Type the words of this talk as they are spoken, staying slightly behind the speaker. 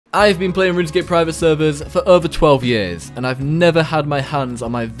I've been playing RuneScape private servers for over 12 years, and I've never had my hands on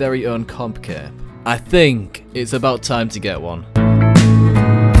my very own comp cape. I think it's about time to get one.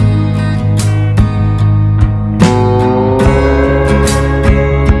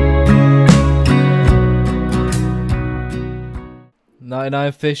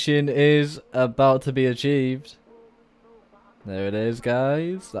 .99 fishing is about to be achieved. There it is,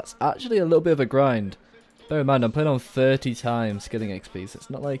 guys. That's actually a little bit of a grind. Bear in mind, I'm playing on 30 times getting XP, so it's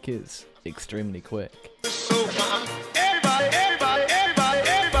not like it's extremely quick.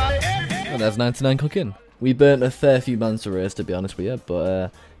 And there's 99 cooking. We burnt a fair few mans race, to be honest with you,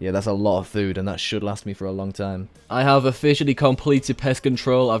 but yeah, that's a lot of food, and that should last me for a long time. I have officially completed pest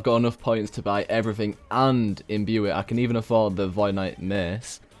control. I've got enough points to buy everything and imbue it. I can even afford the Void Knight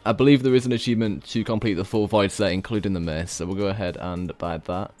mace. I believe there is an achievement to complete the full Void set, including the mace, so we'll go ahead and buy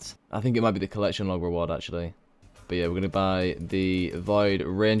that. I think it might be the collection log reward, actually. But yeah, we're going to buy the Void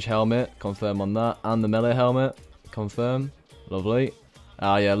range helmet, confirm on that, and the melee helmet, confirm. Lovely.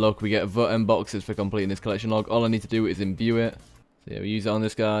 Ah yeah, look, we get Mboxes for completing this collection log. All I need to do is imbue it. So yeah, we use it on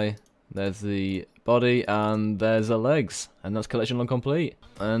this guy. There's the body, and there's the legs. And that's collection log complete.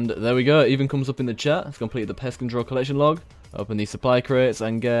 And there we go, it even comes up in the chat. It's completed the pest control collection log. Open these supply crates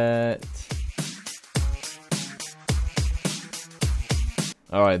and get...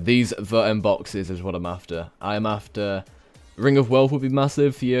 Alright, these Mboxes is what I'm after. I am after... Ring of Wealth would be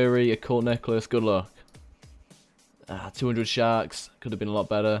massive, Fury, Occult Necklace, good luck. 200 sharks, could have been a lot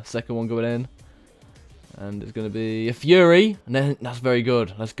better. Second one going in. And it's going to be a Fury. And then that's very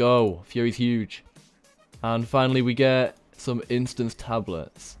good. Let's go. Fury's huge. And finally we get some instance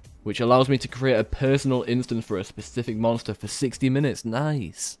tablets, which allows me to create a personal instance for a specific monster for 60 minutes.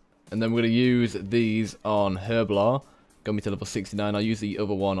 Nice. And then we're going to use these on Herblar. Got me to level 69. I'll use the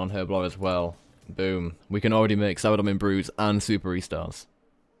other one on Herblar as well. Boom. We can already make Sourdough Brews and Super Restars.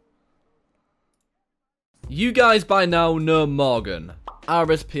 You guys by now know Morgen,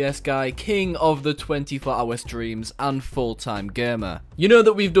 RSPS guy, king of the 24-hour streams and full-time gamer. You know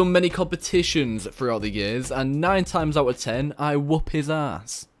that we've done many competitions throughout the years, and 9 times out of 10, I whoop his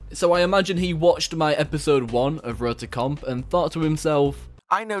ass. So I imagine he watched my episode 1 of Road to Comp and thought to himself,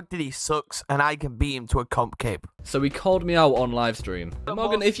 I know Diddy sucks and I can beat him to a comp cape. So he called me out on livestream.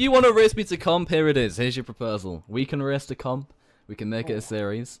 Morgen, if you want to race me to comp, here it is. Here's your proposal. We can race to comp. We can make it a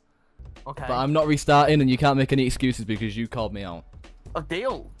series. Okay. But I'm not restarting, and you can't make any excuses because you called me out. Oh,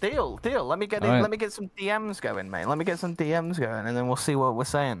 deal. Let me get Right. let me get some DMs going, mate. Let me get some DMs going, and then we'll see what we're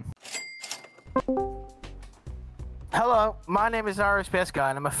saying. Hello, my name is RSPS guy,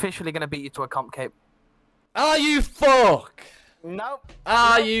 and I'm officially gonna beat you to a comp cape. Are you fuck? Nope.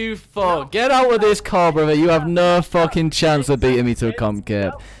 Are you fuck? Get out of this call, brother. You have no fucking chance of beating me to a comp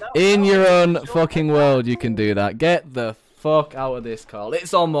cape. In your own fucking world, you can do that. Get the fuck out of this call.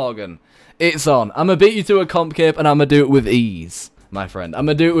 It's on, Morgen. It's on. I'm gonna beat you to a comp cape, and I'm gonna do it with ease, my friend. I'm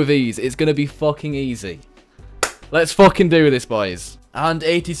gonna do it with ease. It's gonna be fucking easy. Let's fucking do this, boys. And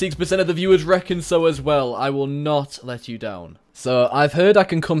 86% of the viewers reckon so as well. I will not let you down. So, I've heard I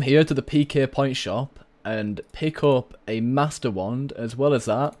can come here to the PK point shop and pick up a Master Wand, as well as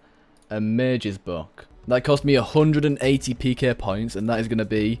that, a Mage's Book. That cost me 180 PK points, and that is going to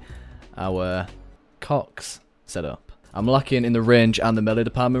be our Cox setup. I'm lacking in the range and the melee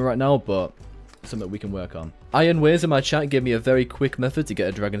department right now, but something we can work on. Iron Ways in my chat gave me a very quick method to get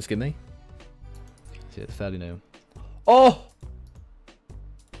a dragon skimmy. See, it's fairly new. Oh!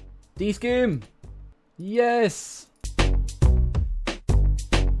 D-skim! Yes!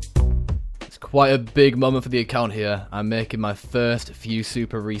 It's quite a big moment for the account here. I'm making my first few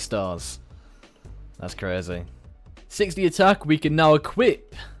super restars. That's crazy. 60 attack, we can now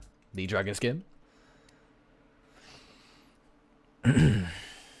equip the dragon skin.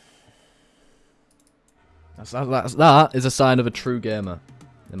 That is a sign of a true gamer,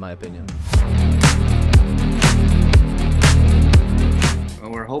 in my opinion.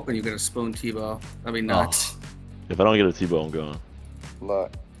 Well, we're hoping you get a spoon T-bow. That'd be nuts. Oh. If I don't get a T-bow, I'm going.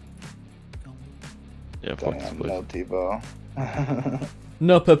 Luck. Yeah, fuck this place. No T-bow.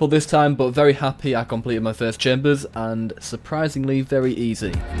 No purple this time, but very happy I completed my first chambers, and surprisingly very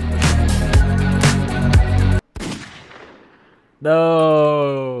easy.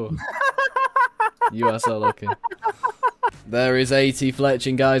 No! You are so lucky. There is 80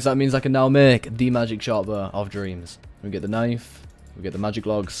 fletching, guys. That means I can now make the magic shotbow of dreams. We get the knife, we get the magic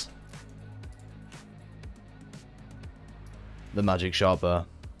logs, the magic shotbow,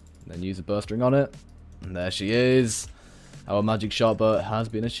 then use a bowstring on it, and there she is. Our magic shotbow has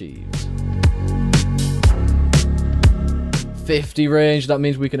been achieved. 50 range, that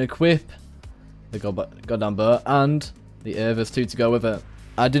means we can equip the goddamn bow and the Avers 2 to go with it.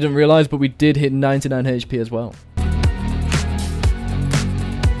 I didn't realise, but we did hit 99 HP as well.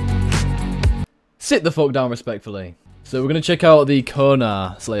 Sit the fuck down respectfully. So we're going to check out the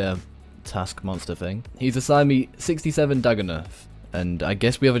Konar Slayer task monster thing. He's assigned me 67 dagger nerf. And I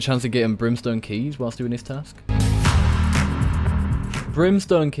guess we have a chance of getting Brimstone keys whilst doing this task.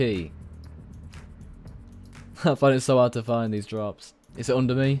 Brimstone key. I find it so hard to find these drops. Is it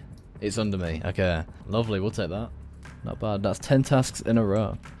under me? It's under me. Okay. Lovely, we'll take that. Not bad. That's 10 tasks in a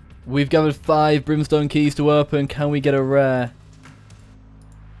row. We've gathered 5 Brimstone keys to open. Can we get a rare?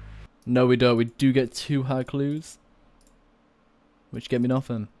 No, we don't. We do get 2 high clues, which get me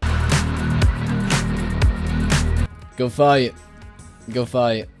nothing. Go fight. Go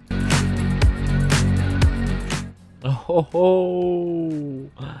fight. Oh,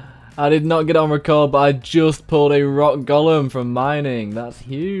 I did not get on record, but I just pulled a rock golem from mining. That's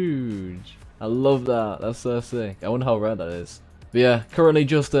huge. I love that. That's so sick. I wonder how rare that is. But yeah, currently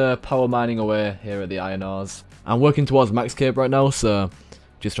just power mining away here at the iron ores. I'm working towards max cape right now, so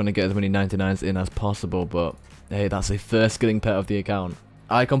just trying to get as many 99s in as possible. But hey, that's the first skilling pet of the account.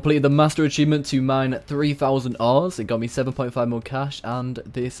 I completed the master achievement to mine 3,000 ores. It got me 7.5 mil cash and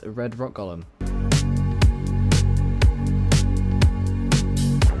this red rock golem.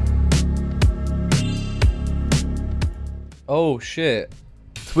 Oh shit.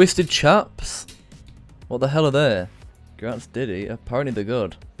 Twisted chaps? What the hell are they? Congrats Diddy, apparently they're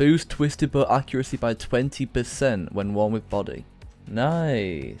good. Boost twisted bow accuracy by 20% when worn with body.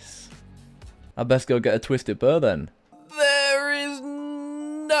 Nice. I best go get a twisted bow then. There is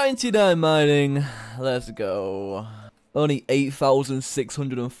 99 mining. Let's go. Only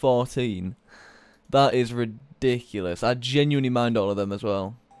 8,614. That is ridiculous. I genuinely mined all of them as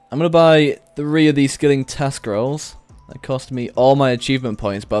well. I'm going to buy 3 of these skilling task rolls. That cost me all my achievement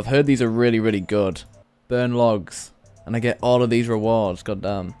points, but I've heard these are really, really good. Burn logs. And I get all of these rewards,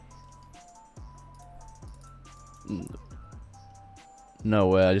 goddamn. No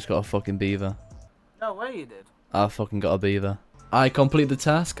way, I just got a fucking beaver. No way you did. I fucking got a beaver. I completed the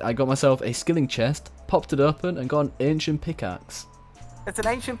task, I got myself a skilling chest, popped it open, and got an ancient pickaxe. It's an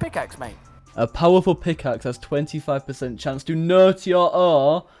ancient pickaxe, mate. A powerful pickaxe has 25% chance to note your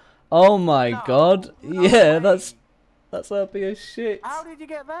ore. Oh my god. No Yeah, way. that's OP as shit. How did you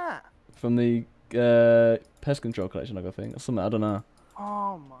get that? From the pest control collection, I think, or something, I don't know.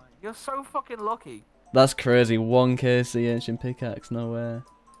 Oh my, you're so fucking lucky. That's crazy, 1kc ancient pickaxe, no way.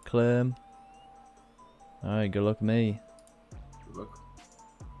 Claim. Alright, good luck me. Good luck.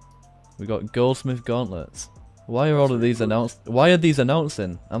 We got goldsmith gauntlets. Why are all of these announced? Why are these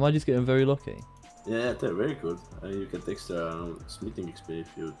announcing? Am I just getting very lucky? Yeah, they're very good. You get extra smithing XP if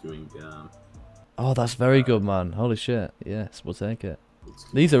you're doing. Oh, that's very good, man. Holy shit. Yes, we'll take it.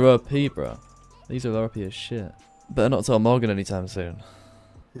 These are OP, bro. These are OP as shit. Better not tell Morgen anytime soon.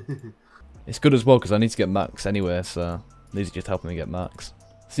 It's good as well because I need to get max anyway, so these are just helping me get max.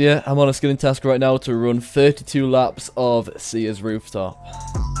 So yeah, I'm on a skilling task right now to run 32 laps of Sea's rooftop.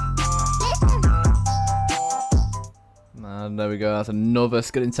 And there we go, that's another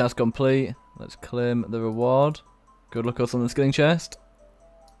skilling task complete. Let's claim the reward. Good luck us on the skilling chest.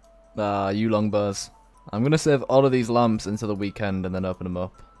 Ah, you longburs. I'm going to save all of these lamps until the weekend and then open them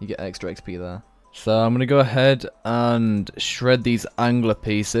up. You get extra XP there. So I'm going to go ahead and shred these angler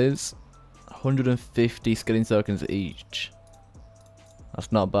pieces. 150 skilling tokens each.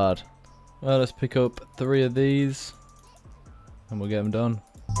 That's not bad. Well, let's pick up 3 of these. And we'll get them done.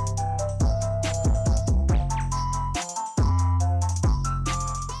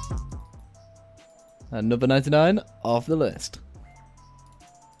 Another 99 off the list.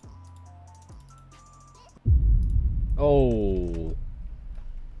 Oh.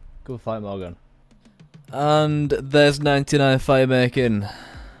 Good fight, Morgen. And there's 99 fire making.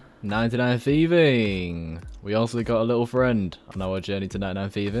 99 thieving. We also got a little friend on our journey to 99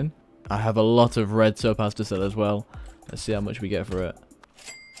 thieving. I have a lot of red topaz to sell as well. Let's see how much we get for it.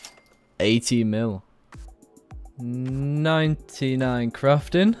 80 mil. 99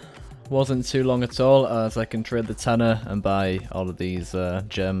 crafting. Wasn't too long at all, as I can trade the tanner and buy all of these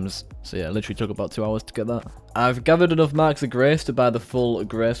gems. So yeah, it literally took about 2 hours to get that. I've gathered enough marks of grace to buy the full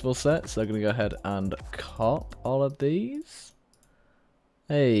graceful set, so I'm going to go ahead and cop all of these.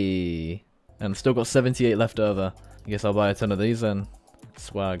 Hey. And still got 78 left over. I guess I'll buy a ton of these then.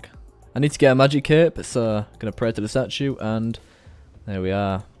 Swag. I need to get a magic cape, so I'm going to pray to the statue, and there we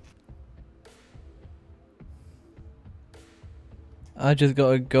are. I just got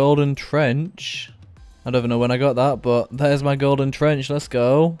a golden trench. I don't even know when I got that, but there's my golden trench. Let's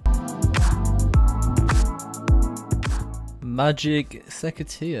go. Magic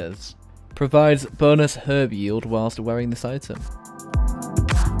Secateurs. Provides bonus herb yield whilst wearing this item.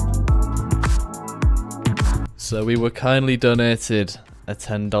 So we were kindly donated a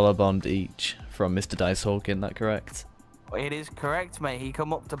 $10 bond each from Mr. Dice Hulk, isn't that correct? It is correct, mate. He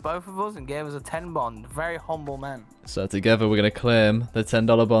come up to both of us and gave us a 10 bond. Very humble man. So together we're going to claim the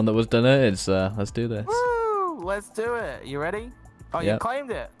 $10 bond that was donated, so let's do this. Woo! Let's do it. You ready? Oh, you Yep.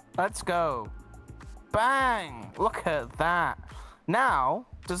 claimed it. Let's go. Bang! Look at that. Now,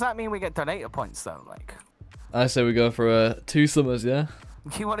 does that mean we get donator points, though? Like, I say we go for 2 summers, yeah?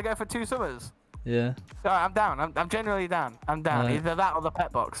 you want to go for 2 summers? Yeah. Alright, I'm down. I'm genuinely down. I'm down. Alright. Either that or the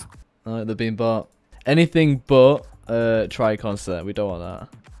pet box. Alright, they're being bought. Anything but Tri-Concert, we don't want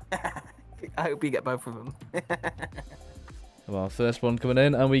that. I hope you get both of them. Come on, first one coming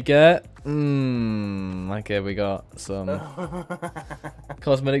in, and we get... okay, we got some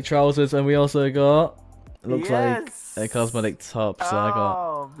cosmetic trousers, and we also got... It looks Yes! like a cosmetic top, so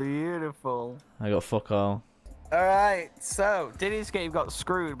Oh, beautiful. I got fuck all. Alright, so DidyScape got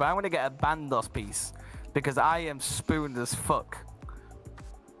screwed, but I'm going to get a Bandos piece because I am spooned as fuck.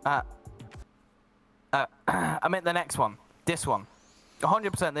 I meant the next one. This one.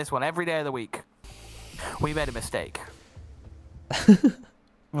 100% this one, every day of the week. We made a mistake.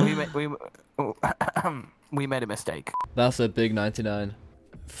 we made a mistake. That's a big 99.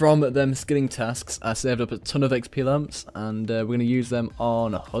 From them skinning tasks, I saved up a ton of XP lamps, and we're going to use them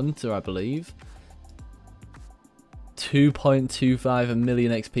on Hunter, I believe. 2.25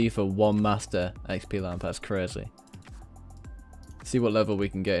 million XP for 1 master XP lamp, that's crazy. See what level we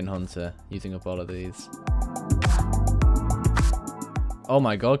can get in Hunter using up all of these. Oh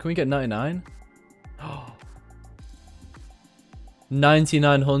my god, can we get 99?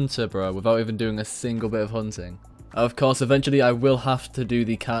 99 Hunter, bro, without even doing a single bit of hunting. Of course, eventually I will have to do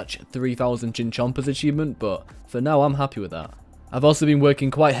the catch 3000 Chinchompas achievement, but for now I'm happy with that. I've also been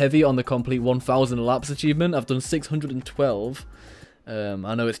working quite heavy on the complete 1000 laps achievement. I've done 612.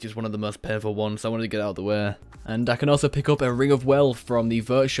 I know it's just one of the most painful ones, so I wanted to get it out of the way. And I can also pick up a Ring of Wealth from the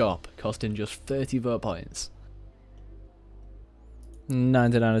Vert Shop, costing just 30 Vert points.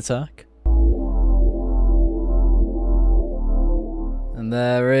 99 attack. And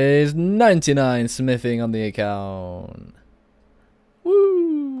there is 99 smithing on the account.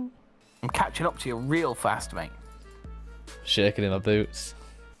 Woo! I'm catching up to you real fast, mate. Shaking in my boots.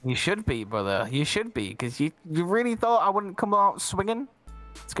 You should be, brother. You should be, because you really thought I wouldn't come out swinging?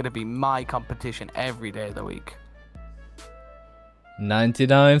 It's going to be my competition every day of the week.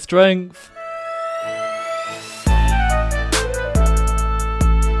 99 strength.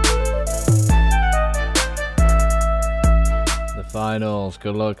 The finals.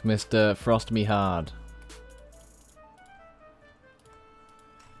 Good luck, Mr. Frost Me Hard.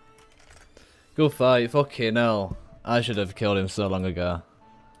 Good fight. Fucking hell. I should have killed him so long ago.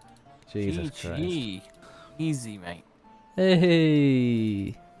 Jesus Christ. Easy, mate.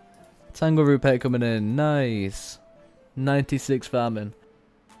 Hey. Tango Rupet coming in. Nice. 96 farming.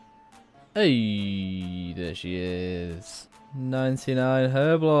 Hey. There she is. 99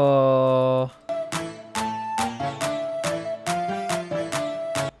 Herblaw.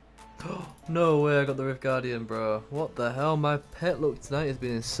 No way I got the Rift Guardian, bro. What the hell? My pet luck tonight has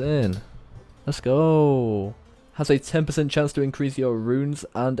been insane. Let's go. Has a 10% chance to increase your runes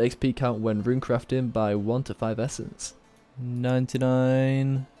and XP count when runecrafting by 1 to 5 essence.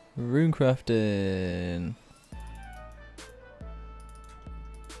 99 runecrafting.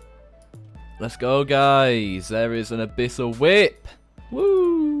 Let's go, guys. There is an Abyssal Whip.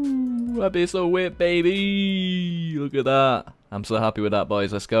 Woo! Abyssal Whip, baby. Look at that. I'm so happy with that,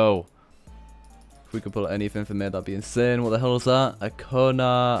 boys. Let's go. If we could pull anything from there, that'd be insane. What the hell is that? A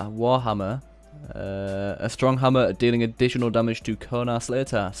Konar Warhammer. A strong hammer dealing additional damage to Konar Slayer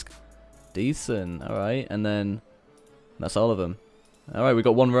task. Decent. Alright, and then that's all of them. Alright, we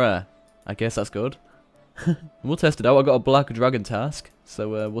got 1 rare. I guess that's good. We'll test it out. I got a black dragon task,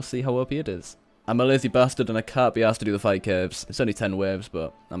 so we'll see how OP it is. I'm a lazy bastard and I can't be asked to do the fight caves. It's only 10 waves,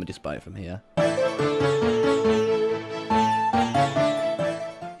 but I'm gonna just buy it from here.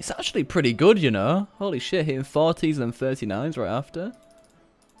 It's actually pretty good, you know. Holy shit, hitting 40s and 39s right after.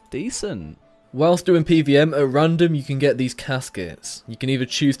 Decent. Whilst doing PVM, at random you can get these caskets. You can either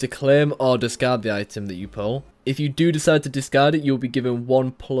choose to claim or discard the item that you pull. If you do decide to discard it, you'll be given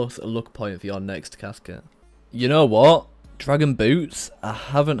 1+ a luck point for your next casket. You know what? Dragon boots? I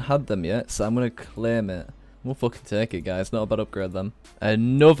haven't had them yet, so I'm going to claim it. We'll fucking take it, guys. Not a bad upgrade then.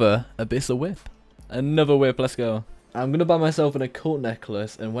 Another Abyssal Whip. Another whip, let's go. I'm going to buy myself an occult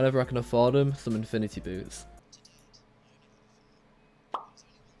necklace, and whenever I can afford them, some infinity boots.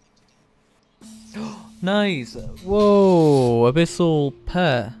 Nice. Whoa, Abyssal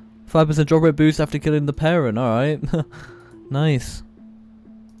Pet. 5% drop rate boost after killing the parent. Alright. Nice.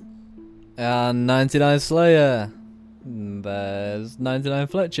 And 99 Slayer. There's 99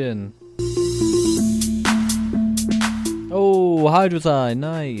 Fletching. Oh, Hydrotide,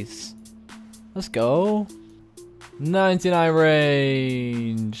 nice. Let's go. 99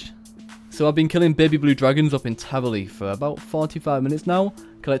 range. So I've been killing baby blue dragons up in Tabberley for about 45 minutes now.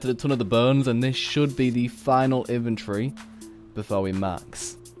 Collected a ton of the bones, and this should be the final inventory before we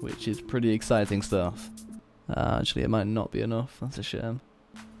max, which is pretty exciting stuff. Actually, it might not be enough. That's a shame.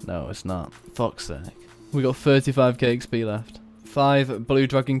 No, it's not. Fuck's sake. We got 35k XP left. 5 blue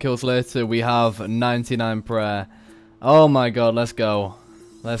dragon kills later, we have 99 prayer. Oh my god, let's go.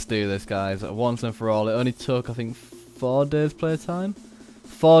 Let's do this, guys. Once and for all. It only took, I think, 4 days playtime.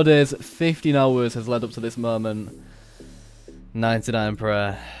 4 days, 15 hours has led up to this moment. 99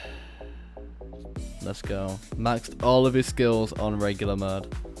 prayer. Let's go. Maxed all of his skills on regular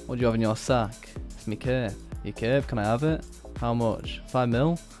mode. What do you have in your sack? It's me cape. Your cape? Can I have it? How much? 5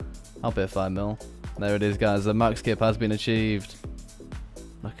 mil? I'll pay 5 mil. There it is, guys. The max cape has been achieved.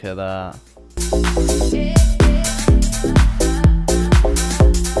 Look at that.